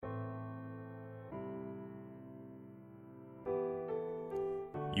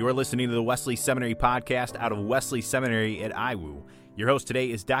You are listening to the Wesley Seminary podcast out of Wesley Seminary at IWU. Your host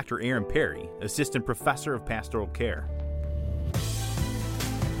today is Dr. Aaron Perry, Assistant Professor of Pastoral Care.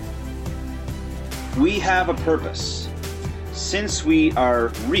 We have a purpose. Since we are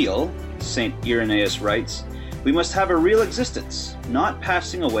real, St. Irenaeus writes, we must have a real existence, not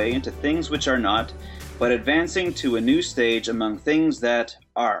passing away into things which are not, but advancing to a new stage among things that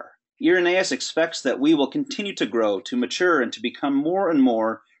are. Irenaeus expects that we will continue to grow, to mature, and to become more and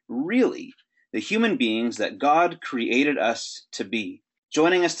more really the human beings that God created us to be.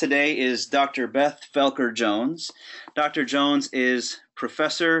 Joining us today is Dr. Beth Felker Jones. Dr. Jones is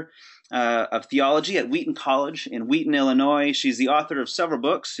professor of theology at Wheaton College in Wheaton, Illinois. She's the author of several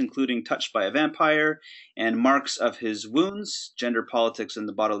books, including Touched by a Vampire and Marks of His Wounds, Gender Politics and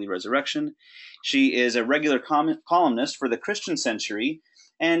the Bodily Resurrection. She is a regular columnist for the Christian Century,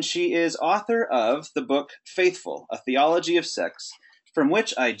 and she is author of the book Faithful, A Theology of Sex, from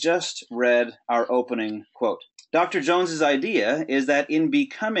which I just read our opening quote. Dr. Jones's idea is that in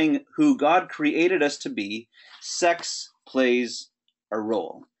becoming who God created us to be, sex plays a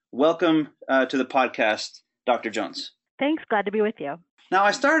role. Welcome to the podcast, Dr. Jones. Thanks. Glad to be with you. Now,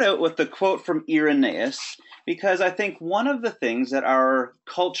 I start out with the quote from Irenaeus because I think one of the things that our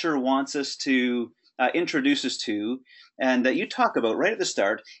culture wants us to introduce us to, and that you talk about right at the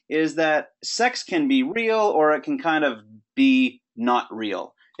start, is that sex can be real or it can kind of be not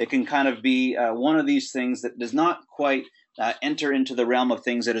real. It can kind of be one of these things that does not quite enter into the realm of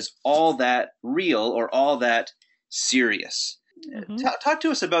things that is all that real or all that serious. Mm-hmm. Talk to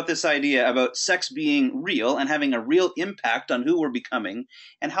us about this idea about sex being real and having a real impact on who we're becoming,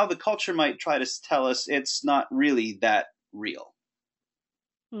 and how the culture might try to tell us it's not really that real.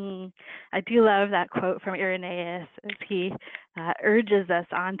 I do love that quote from Irenaeus as he urges us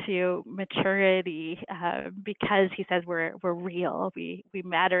onto maturity because he says we're real, we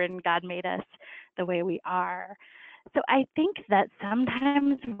matter, and God made us the way we are. So I think that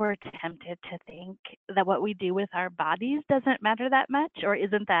sometimes we're tempted to think that what we do with our bodies doesn't matter that much or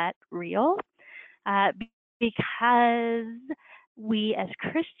isn't that real because we as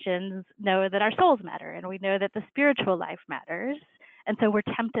Christians know that our souls matter and we know that the spiritual life matters. And so we're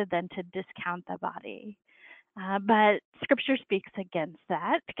tempted then to discount the body. But Scripture speaks against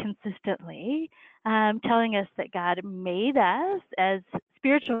that consistently, telling us that God made us as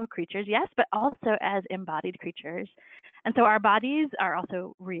spiritual creatures, yes, but also as embodied creatures. And so our bodies are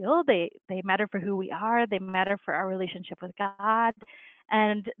also real. They matter for who we are. They matter for our relationship with God.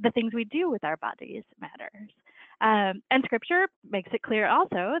 And the things we do with our bodies matters. And Scripture makes it clear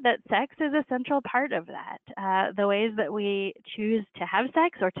also that sex is a central part of that. The ways that we choose to have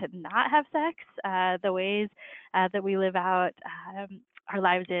sex or to not have sex, the ways that we live out our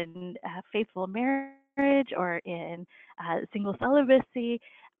lives in faithful marriage or in single celibacy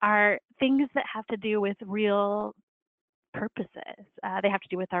are things that have to do with real purposes. They have to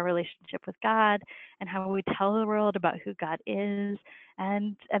do with our relationship with God and how we tell the world about who God is,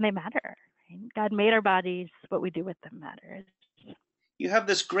 and they matter. God made our bodies, what we do with them matters. You have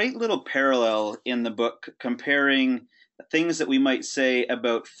this great little parallel in the book comparing things that we might say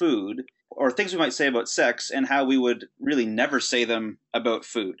about food or things we might say about sex and how we would really never say them about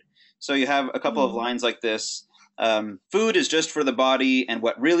food. So you have a couple of lines like this. Food is just for the body, and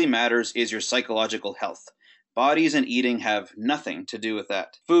what really matters is your psychological health. Bodies and eating have nothing to do with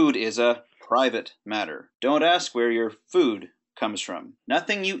that. Food is a private matter. Don't ask where your food comes from.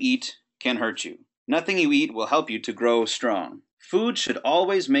 Nothing you eat can hurt you. Nothing you eat will help you to grow strong. Food should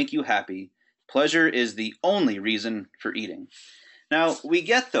always make you happy. Pleasure is the only reason for eating. Now, we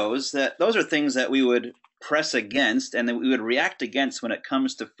get those are things that we would press against and that we would react against when it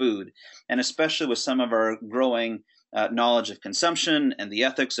comes to food, and especially with some of our growing knowledge of consumption and the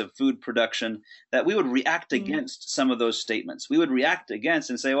ethics of food production, that we would react against some of those statements. We would react against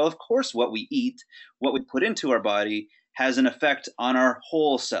and say, well, of course, what we eat, what we put into our body has an effect on our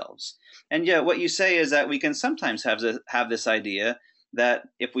whole selves. And yet what you say is that we can sometimes have this idea that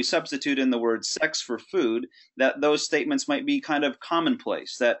if we substitute in the word sex for food, that those statements might be kind of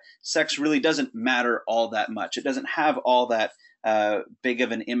commonplace, that sex really doesn't matter all that much. It doesn't have all that big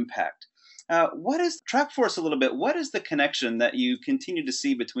of an impact. Track for us a little bit, what is the connection that you continue to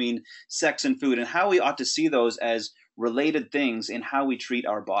see between sex and food and how we ought to see those as related things in how we treat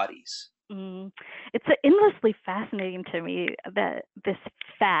our bodies? It's endlessly fascinating to me that this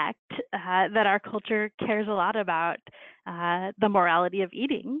fact that our culture cares a lot about the morality of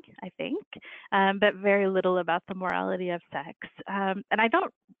eating, I think, but very little about the morality of sex. And I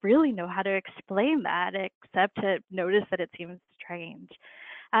don't really know how to explain that except to notice that it seems strange.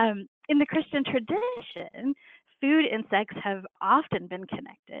 In the Christian tradition, food and sex have often been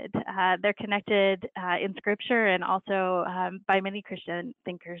connected. They're connected in scripture and also by many Christian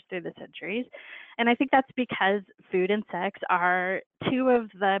thinkers through the centuries. And I think that's because food and sex are two of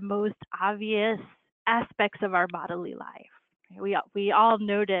the most obvious aspects of our bodily life. We all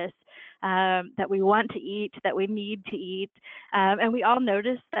notice that we want to eat, that we need to eat, and we all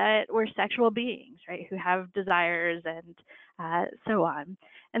notice that we're sexual beings, right, who have desires and so on.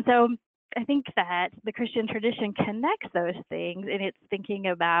 And so I think that the Christian tradition connects those things in its thinking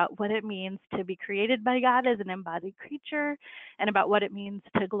about what it means to be created by God as an embodied creature and about what it means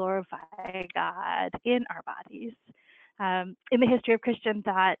to glorify God in our bodies. In the history of Christian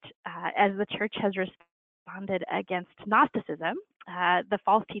thought, as the church has responded against Gnosticism, the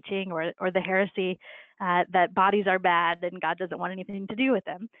false teaching or the heresy that bodies are bad and God doesn't want anything to do with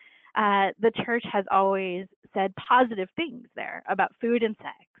them, the church has always said positive things there about food and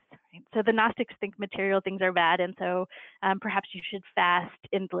sex. Right? So the Gnostics think material things are bad, and so perhaps you should fast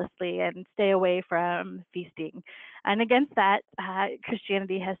endlessly and stay away from feasting. And against that,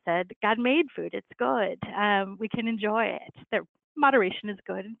 Christianity has said, God made food, it's good. We can enjoy it. Moderation is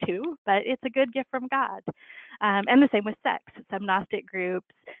good too, but it's a good gift from God. And the same with sex. Some Gnostic groups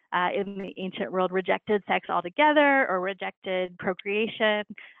in the ancient world rejected sex altogether or rejected procreation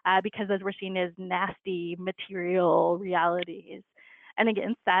because those were seen as nasty material realities. And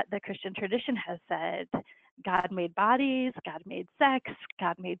against that, the Christian tradition has said, God made bodies, God made sex,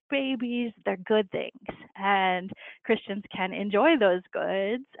 God made babies, they're good things. And Christians can enjoy those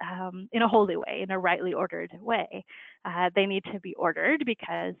goods in a holy way, in a rightly ordered way. They need to be ordered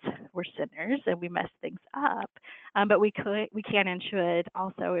because we're sinners and we mess things up. But we can and should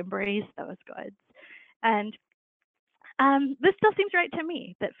also embrace those goods. And this still seems right to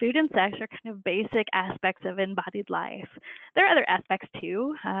me, that food and sex are kind of basic aspects of embodied life. There are other aspects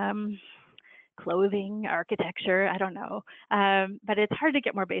too. Clothing, architecture, I don't know. But it's hard to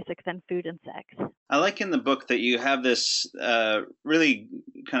get more basic than food and sex. I like in the book that you have this really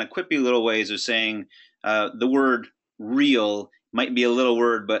kind of quippy little ways of saying the word real might be a little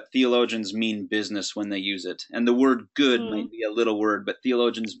word, but theologians mean business when they use it. And the word good might be a little word, but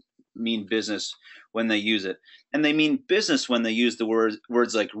theologians mean business when they use it. And they mean business when they use the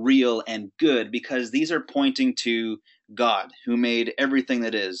words like real and good, because these are pointing to God, who made everything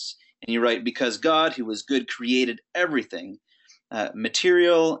that is. And you write, because God, who was good, created everything,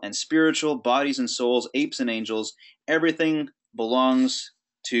 material and spiritual, bodies and souls, apes and angels, everything belongs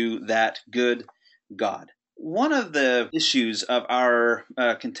to that good God. One of the issues of our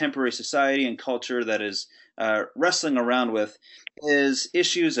contemporary society and culture that is wrestling around with is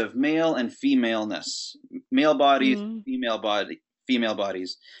issues of male and femaleness, male bodies, female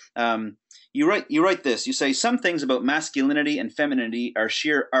bodies. You write this. You say some things about masculinity and femininity are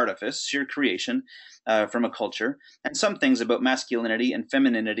sheer artifice, sheer creation from a culture, and some things about masculinity and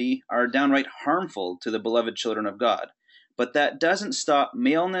femininity are downright harmful to the beloved children of God. But that doesn't stop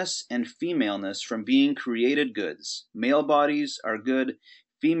maleness and femaleness from being created goods. Male bodies are good,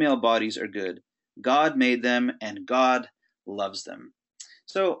 female bodies are good. God made them, and God loves them.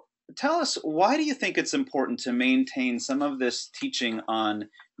 So tell us, why do you think it's important to maintain some of this teaching on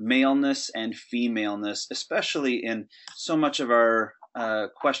maleness and femaleness, especially in so much of our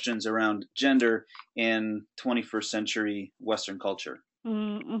questions around gender in 21st century Western culture?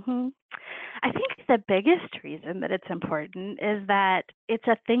 Mm-hmm. I think the biggest reason that it's important is that it's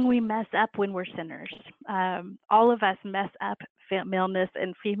a thing we mess up when we're sinners. All of us mess up maleness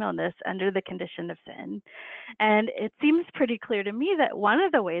and femaleness under the condition of sin. And it seems pretty clear to me that one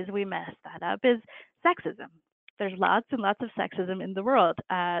of the ways we mess that up is sexism. There's lots and lots of sexism in the world.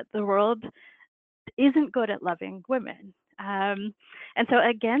 The world isn't good at loving women. And so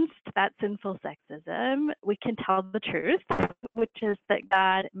against that sinful sexism, we can tell the truth, which is that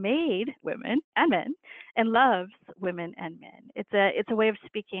God made women and men and loves women and men. It's a way of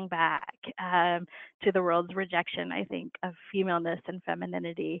speaking back to the world's rejection, I think, of femaleness and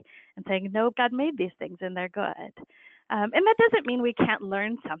femininity, and saying, no, God made these things and they're good. And that doesn't mean we can't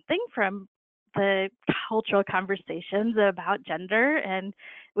learn something from the cultural conversations about gender, and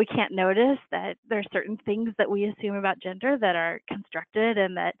we can't notice that there are certain things that we assume about gender that are constructed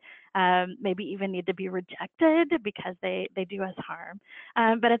and that maybe even need to be rejected because they do us harm.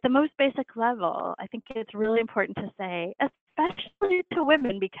 But at the most basic level, I think it's really important to say, especially to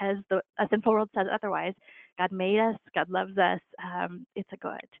women, because a sinful world says otherwise, God made us, God loves us, it's a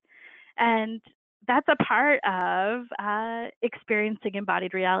good. And that's a part of experiencing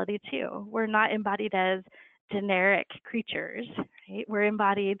embodied reality too. We're not embodied as generic creatures, right? We're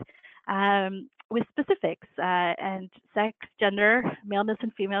embodied with specifics. And sex, gender, maleness,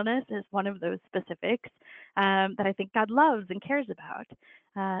 and femaleness is one of those specifics that I think God loves and cares about.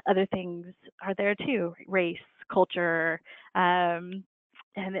 Other things are there too: race, culture, and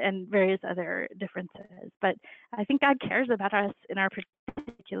various other differences. But I think God cares about us in our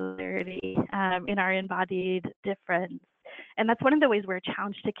particularity, in our embodied difference. And that's one of the ways we're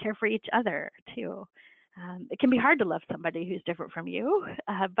challenged to care for each other too. It can be hard to love somebody who's different from you,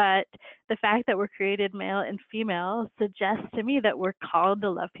 but the fact that we're created male and female suggests to me that we're called to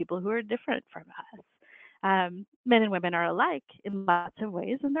love people who are different from us. Men and women are alike in lots of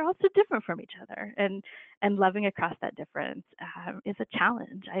ways, and they're also different from each other. And loving across that difference is a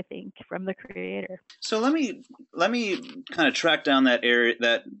challenge, I think, from the Creator. So let me kind of track down that area,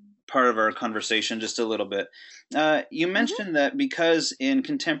 that part of our conversation, just a little bit. You mentioned that because in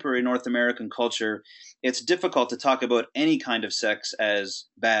contemporary North American culture, it's difficult to talk about any kind of sex as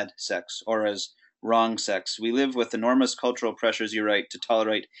bad sex or as wrong sex. We live with enormous cultural pressures, you're right, to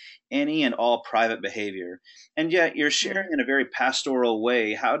tolerate any and all private behavior. And yet you're sharing in a very pastoral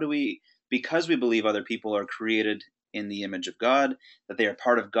way. How do we, because we believe other people are created in the image of God, that they are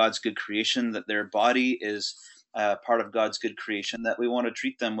part of God's good creation, that their body is part of God's good creation, that we want to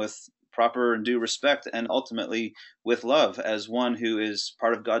treat them with proper and due respect and ultimately with love as one who is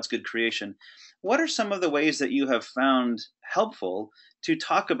part of God's good creation. What are some of the ways that you have found helpful to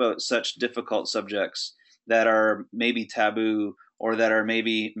talk about such difficult subjects that are maybe taboo or that are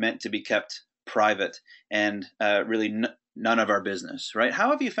maybe meant to be kept private and really none of our business, right?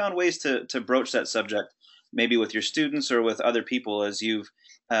 How have you found ways to broach that subject, maybe with your students or with other people as you've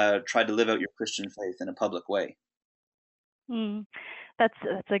tried to live out your Christian faith in a public way?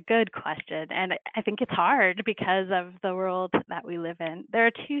 That's a good question, and I think it's hard because of the world that we live in. There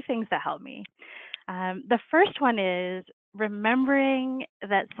are two things that help me. The first one is remembering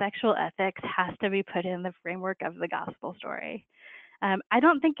that sexual ethics has to be put in the framework of the gospel story. I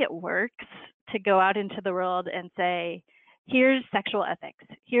don't think it works to go out into the world and say, here's sexual ethics,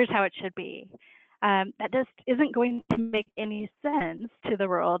 here's how it should be. That just isn't going to make any sense to the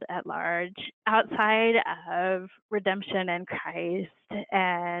world at large outside of redemption in Christ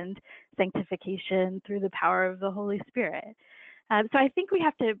and sanctification through the power of the Holy Spirit. So I think we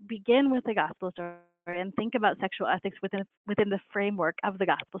have to begin with the gospel story and think about sexual ethics within the framework of the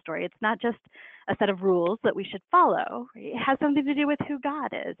gospel story. It's not just a set of rules that we should follow. It has something to do with who God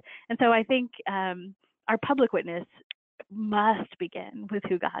is. And so I think our public witness must begin with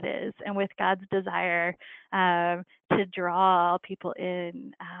who God is and with God's desire to draw people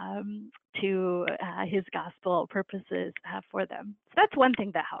in to his gospel purposes for them. So that's one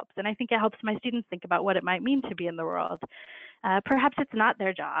thing that helps. And I think it helps my students think about what it might mean to be in the world. Perhaps it's not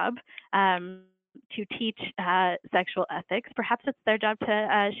their job to teach sexual ethics. Perhaps it's their job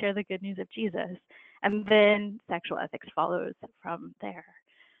to share the good news of Jesus. And then sexual ethics follows from there.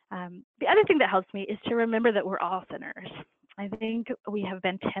 The other thing that helps me is to remember that we're all sinners. I think we have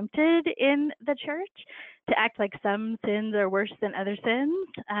been tempted in the church to act like some sins are worse than other sins,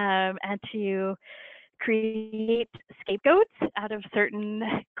 and to create scapegoats out of certain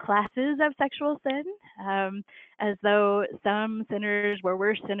classes of sexual sin, as though some sinners were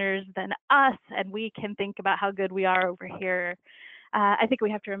worse sinners than us, and we can think about how good we are over here. I think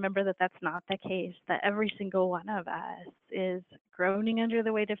we have to remember that that's not the case, that every single one of us is groaning under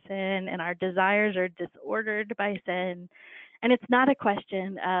the weight of sin, and our desires are disordered by sin. And it's not a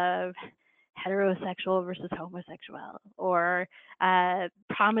question of heterosexual versus homosexual, or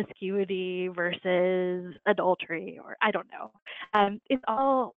promiscuity versus adultery, or I don't know. It's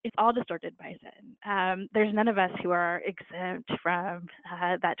all distorted by sin. There's none of us who are exempt from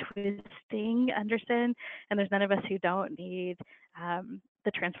that twisting under sin, and there's none of us who don't need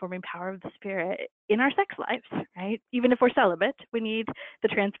the transforming power of the Spirit in our sex lives, right? Even if we're celibate, we need the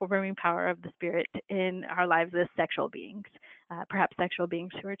transforming power of the Spirit in our lives as sexual beings, perhaps sexual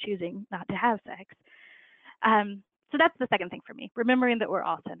beings who are choosing not to have sex. So that's the second thing for me, remembering that we're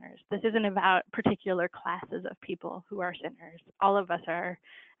all sinners. This isn't about particular classes of people who are sinners. All of us are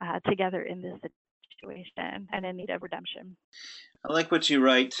together in this situation and in need of redemption. I like what you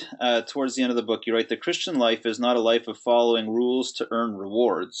write towards the end of the book. You write, the Christian life is not a life of following rules to earn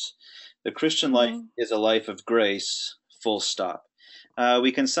rewards. The Christian life is a life of grace, full stop.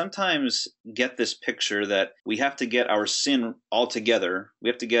 We can sometimes get this picture that we have to get our sin all together. We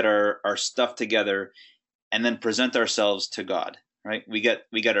have to get our stuff together and then present ourselves to God, right? We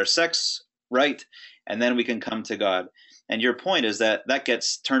get our sex right, and then we can come to God. And your point is that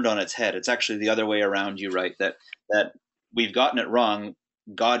gets turned on its head. It's actually the other way around, you write, that we've gotten it wrong.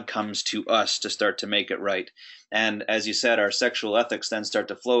 God comes to us to start to make it right. And as you said, our sexual ethics then start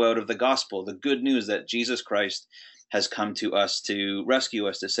to flow out of the gospel, the good news that Jesus Christ has come to us to rescue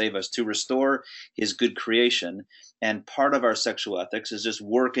us, to save us, to restore his good creation. And part of our sexual ethics is just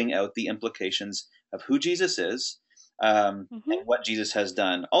working out the implications of who Jesus is, Mm-hmm. and what Jesus has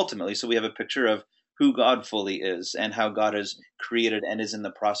done ultimately. So we have a picture of who God fully is and how God has created and is in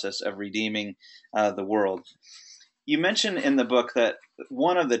the process of redeeming the world. You mentioned in the book that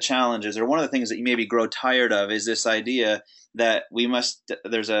one of the challenges, or one of the things that you maybe grow tired of, is this idea that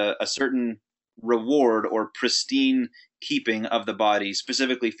there's a certain reward or pristine keeping of the body,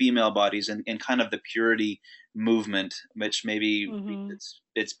 specifically female bodies, in kind of the purity movement, which maybe Mm-hmm.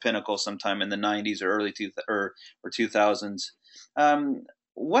 its pinnacle sometime in the 90s or early 2000s.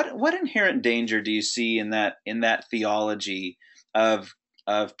 What inherent danger do you see in that theology of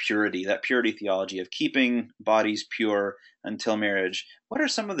purity, that purity theology of keeping bodies pure until marriage? What are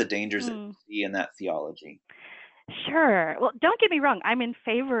some of the dangers that you see in that theology? Sure. Well, don't get me wrong. I'm in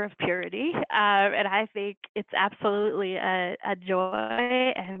favor of purity, and I think it's absolutely a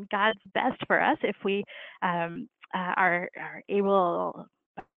joy and God's best for us if we are able,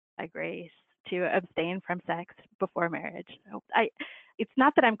 by grace, to abstain from sex before marriage. So it's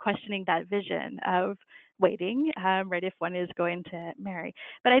not that I'm questioning that vision of waiting, right, if one is going to marry,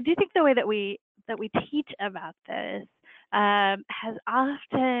 but I do think the way that we teach about this has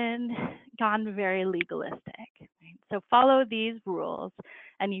often gone very legalistic. Right? So follow these rules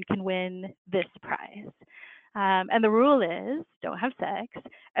and you can win this prize. And the rule is don't have sex.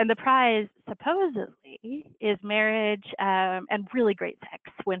 And the prize supposedly is marriage and really great sex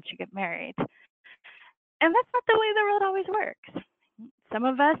once you get married. And that's not the way the world always works. Some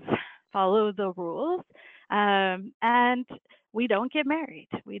of us follow the rules and we don't get married.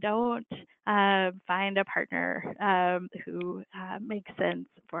 We don't find a partner who makes sense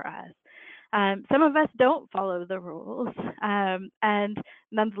for us. Some of us don't follow the rules and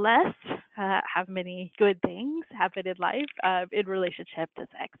nonetheless have many good things happen in life in relationship to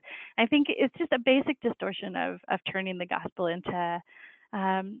sex. I think it's just a basic distortion of turning the gospel into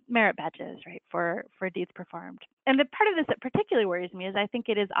merit badges, right, for deeds performed. And the part of this that particularly worries me is I think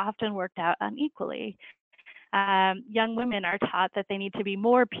it is often worked out unequally. Young women are taught that they need to be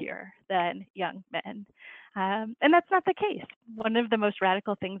more pure than young men. And that's not the case. One of the most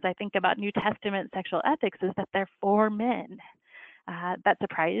radical things I think about New Testament sexual ethics is that they're for men. That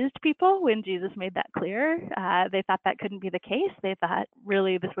surprised people when Jesus made that clear. They thought that couldn't be the case. They thought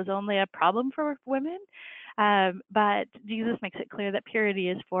really this was only a problem for women. But Jesus makes it clear that purity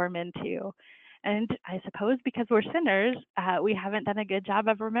is for men too. And I suppose because we're sinners, we haven't done a good job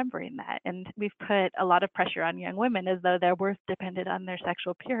of remembering that. And we've put a lot of pressure on young women as though their worth depended on their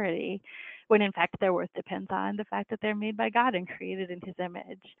sexual purity, when in fact their worth depends on the fact that they're made by God and created in his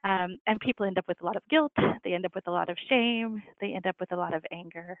image. And people end up with a lot of guilt. They end up with a lot of shame. They end up with a lot of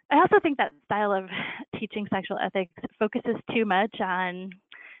anger. I also think that style of teaching sexual ethics focuses too much on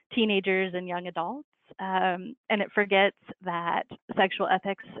teenagers and young adults. And it forgets that sexual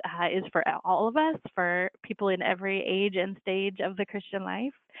ethics is for all of us, for people in every age and stage of the Christian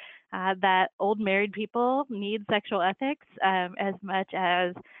life. That old married people need sexual ethics as much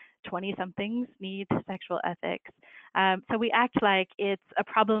as 20-somethings need sexual ethics. So we act like it's a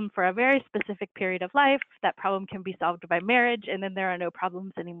problem for a very specific period of life. That problem can be solved by marriage, and then there are no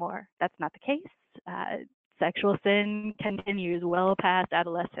problems anymore. That's not the case. Sexual sin continues well past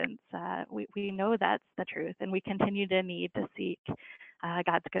adolescence. We know that's the truth, and we continue to need to seek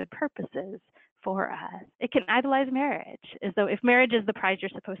God's good purposes for us. It can idolize marriage, as though if marriage is the prize you're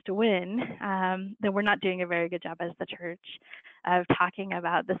supposed to win, then we're not doing a very good job as the church of talking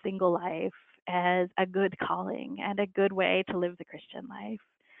about the single life as a good calling and a good way to live the Christian life.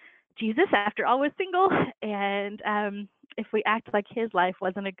 Jesus, after all, was single, and if we act like his life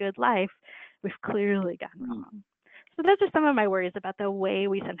wasn't a good life, we've clearly gone wrong. So those are some of my worries about the way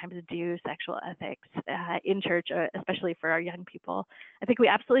we sometimes do sexual ethics in church, especially for our young people. I think we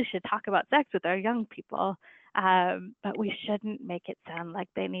absolutely should talk about sex with our young people, but we shouldn't make it sound like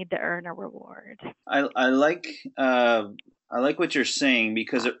they need to earn a reward. I like what you're saying,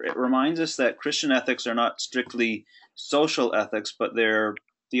 because it reminds us that Christian ethics are not strictly social ethics, but they're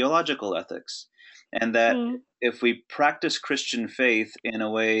theological ethics. And that if we practice Christian faith in a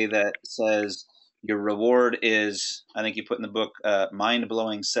way that says your reward is, I think you put in the book,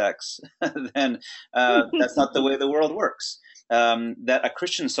 mind-blowing sex, then that's not the way the world works. That a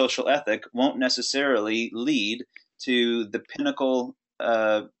Christian social ethic won't necessarily lead to the pinnacle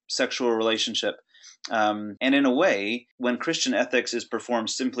sexual relationship. And in a way, when Christian ethics is performed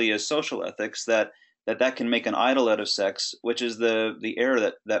simply as social ethics, that that can make an idol out of sex, which is the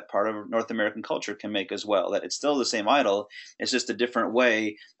error that part of North American culture can make as well. That it's still the same idol, it's just a different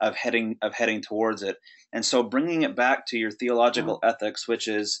way of heading towards it. And so bringing it back to your theological ethics, which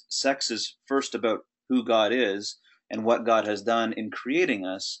is sex is first about who God is and what God has done in creating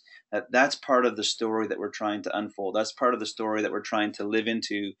us. That's part of the story that we're trying to unfold. That's part of the story that we're trying to live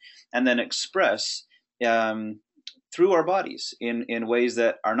into and then express through our bodies in ways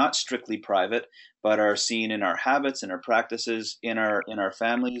that are not strictly private, but are seen in our habits, in our practices, in our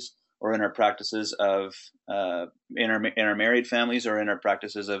families, or in our practices of in our married families, or in our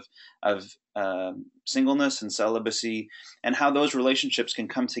practices of singleness and celibacy, and how those relationships can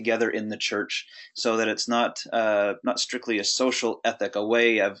come together in the church, so that it's not strictly a social ethic, a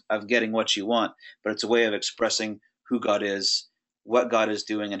way of getting what you want, but it's a way of expressing who God is, what God is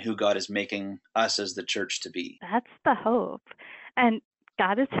doing, and who God is making us as the church to be. That's the hope. And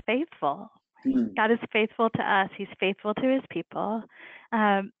God is faithful. God is faithful to us. He's faithful to his people.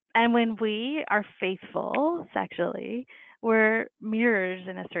 And when we are faithful sexually, we're mirrors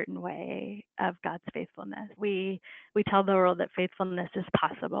in a certain way of God's faithfulness. We tell the world that faithfulness is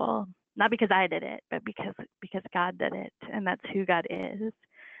possible, not because I did it, but because God did it, and that's who God is.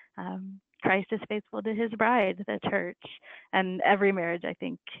 Christ is faithful to his bride, the church, and every marriage, I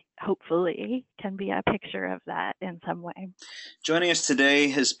think, hopefully, can be a picture of that in some way. Joining us today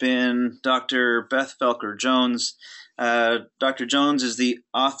has been Dr. Beth Felker Jones. Dr. Jones is the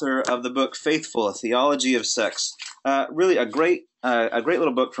author of the book Faithful: A Theology of Sex. Really a great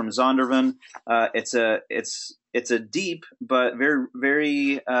little book from Zondervan. It's a deep but very,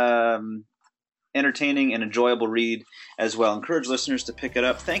 very entertaining and enjoyable read as well. Encourage listeners to pick it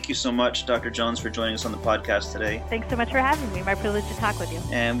up. Thank you so much, Dr. Jones, for joining us on the podcast today. Thanks so much for having me. My privilege to talk with you.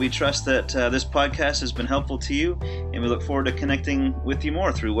 And we trust that this podcast has been helpful to you, and we look forward to connecting with you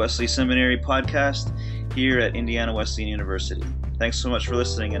more through Wesley Seminary Podcast here at Indiana Wesleyan University. Thanks so much for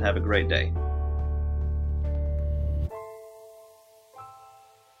listening, and have a great day.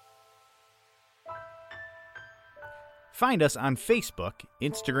 Find us on Facebook,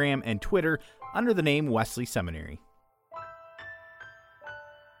 Instagram, and Twitter under the name Wesley Seminary.